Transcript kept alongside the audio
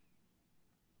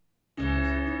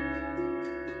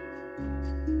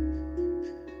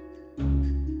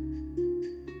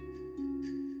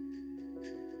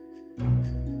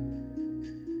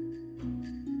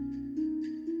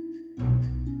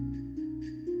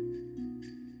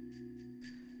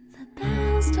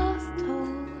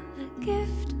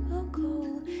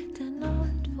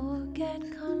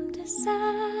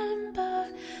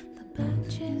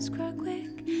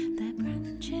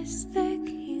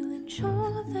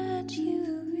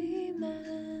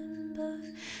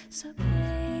So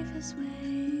pave his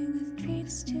way with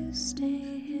treats to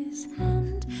stay his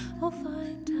hand, or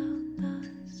find out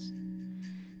thus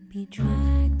be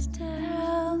dragged to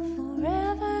hell,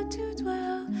 forever to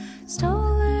dwell,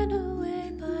 stolen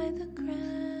away by the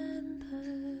Krampus.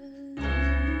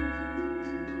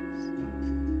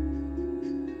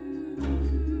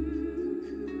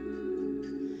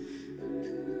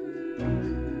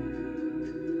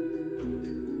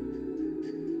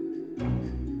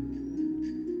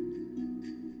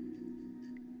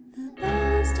 The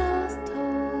bells doth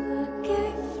toll, a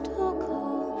gift or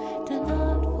call, do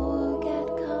not forget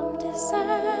come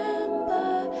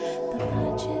December. The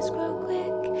patches grow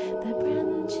quick, the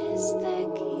branches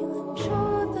thick, he'll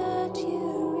ensure that you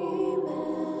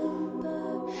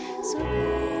remember. So